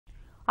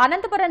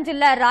అనంతపురం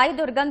జిల్లా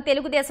రాయదుర్గం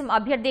తెలుగుదేశం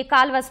అభ్యర్థి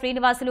కాల్వ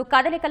శ్రీనివాసులు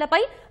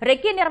కదలికలపై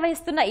రెక్కి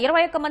నిర్వహిస్తున్న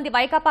 21 మంది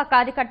వైకాపా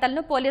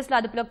కార్యకర్తలను పోలీసులు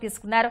అదుపులోకి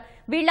తీసుకున్నారు.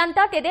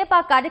 వీళ్లంతా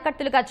తెదేపా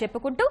కార్యకర్తలుగా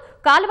చెప్పుకుంటూ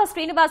కాల్వ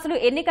శ్రీనివాసులు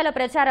ఎన్నికల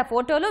ప్రచార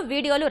ఫోటోలు,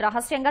 వీడియోలు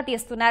రహస్యంగా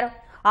తీస్తున్నారు.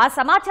 ఆ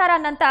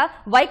సమాచారాన్నంతా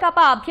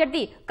వైకాపా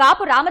అభ్యర్థి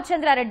కాపు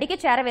రామచంద్రారెడ్డికి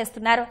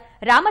చేరవేస్తున్నారు.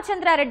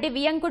 రామచంద్రారెడ్డి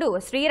వియంకుడు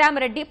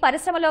శ్రీరామరెడ్డి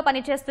పరిశ్రమలో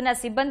పనిచేస్తున్న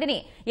సిబ్బందిని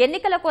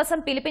ఎన్నికల కోసం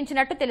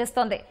పిలిపించినట్టు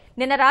తెలుస్తోంది.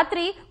 నిన్న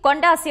రాత్రి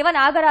కొండా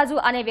శివనాగరాజు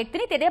అనే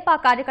వ్యక్తిని తెదేపా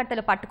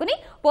కార్యకర్తలు పట్టుకుని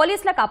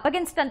పోలీసులకు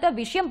అప్పగించడంతో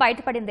విషయం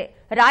బయటపడింది.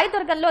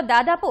 రాయదుర్గంలో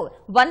దాదాపు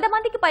 100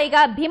 మందికి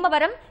పైగా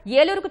భీమవరం,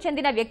 ఏలూరుకు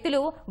చెందిన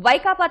వ్యక్తులు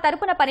వైకాపా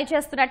తరపున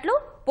పనిచేస్తున్నట్లు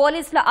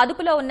పోలీసుల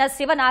అదుపులో ఉన్న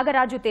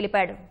శివనాగరాజు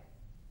తెలిపాడు.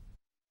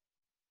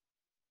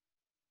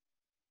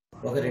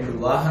 ఒక 2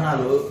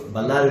 వాహనాలు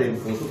బల్లారి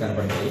వైపు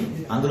కనపడ్డాయి.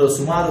 అందులో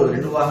సుమారు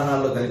 2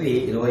 వాహనాల్లో కలిపి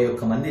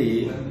 21 మంది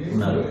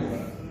ఉన్నారు.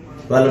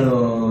 వాళ్ళను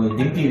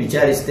దింపి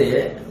విచారిస్తే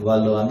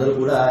వాళ్ళు అందరూ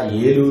కూడా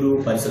ఏలూరు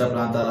పరిసర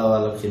ప్రాంతాల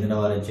వాళ్ళకు చెందిన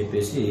వారని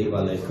చెప్పేసి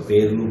వాళ్ళ యొక్క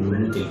పేర్లు,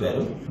 ఊళ్ళు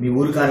తెలిపారు. మీ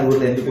ఊరు కాని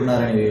ఊర్లో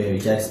ఎందుకున్నారని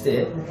విచారిస్తే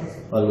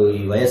వాళ్ళు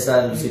ఈ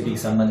YCPకి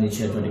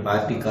సంబంధించినటువంటి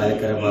పార్టీ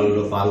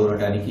కార్యక్రమాలలో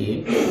పాల్గొనడానికి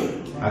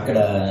అక్కడ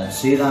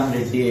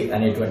శ్రీరామరెడ్డి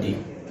అనేటువంటి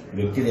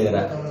వ్యక్తి దగ్గర,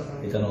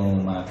 ఇతను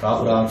మన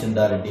కాపు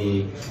రామచంద్రారెడ్డి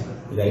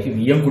గారికి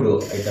వియ్యంకుడు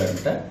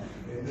అవుతాడంట,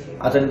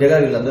 అతని దగ్గర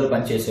వీళ్ళందరూ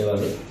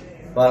పనిచేసేవాళ్ళు.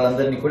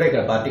 వాళ్ళందరినీ కూడా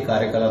ఇక్కడ పార్టీ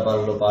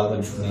కార్యకలాపాలలో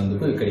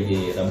పాల్గొంచుకునేందుకు ఇక్కడికి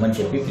రమ్మని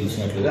చెప్పి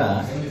పిలిచినట్లుగా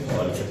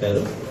వాళ్ళు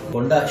చెప్పారు.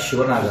 కొండా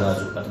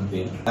శివనాగరాజు అతని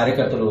పేరు.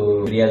 కార్యకర్తలు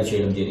ఫిర్యాదు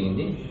చేయడం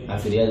జరిగింది. ఆ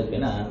ఫిర్యాదు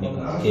పైన మేము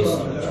కేసు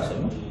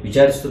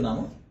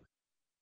విచారిస్తున్నాము.